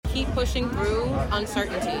keep pushing through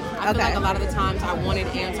uncertainty. I feel like a lot of the times I wanted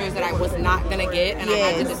answers that I was not going to get, and I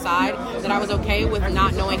had to decide that I was okay with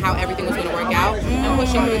not knowing how everything was going to work out and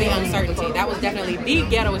pushing through the uncertainty. That was definitely the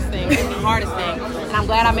ghettoest thing, the hardest thing, and I'm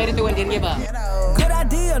glad I made it through and didn't give up. Good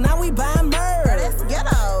idea, now we buying merch. That's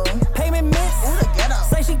ghetto. Payment miss. Ooh, the ghetto.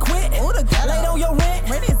 Say she quit. Ooh, the ghetto. Late on your rent.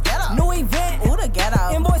 Rent is ghetto. New event. Ooh, the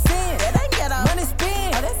ghetto. Invoice in. That ain't ghetto. Money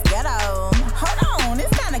spin. Oh, that's ghetto. Hold on,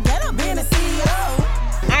 it's kind of ghetto being a CEO.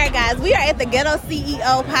 All right, guys, we are at the Ghetto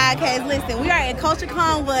CEO podcast. Listen, we are at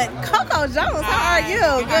CultureCon with Coco Jones. How are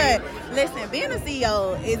you? Good. Listen, being a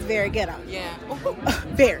CEO is very ghetto. Yeah.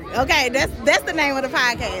 Very. Okay, that's the name of the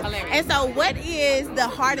podcast. Hilarious. And so what is the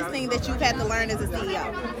hardest thing that you've had to learn as a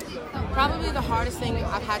CEO? Probably the hardest thing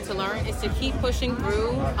I've had to learn is to keep pushing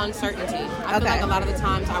through uncertainty. I feel like a lot of the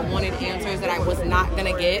times I wanted answers that I was not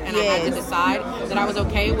going to get, and I had to decide that I was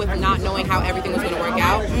okay with not knowing how everything was going to work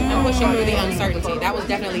out and pushing through the uncertainty. That was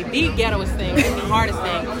definitely the ghettoest thing, the hardest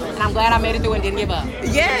thing, and I'm glad I made it through and didn't give up.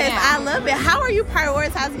 Yes, I love it. How are you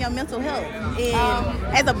prioritizing your mental health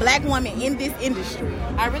as a black woman in this industry?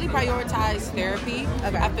 I really prioritize therapy.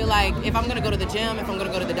 Okay. I feel like if I'm going to go to the gym, if I'm going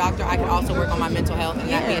to go to the doctor, I can also work on my mental health, and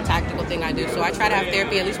that be a tactical thing I do. So I try to have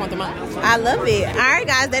therapy at least once a month. I love it. All right,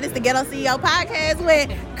 guys, that is the Ghetto CEO podcast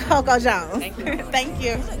with Coco Jones. Thank you. Thank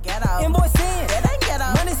you. Ghetto. Invoice in.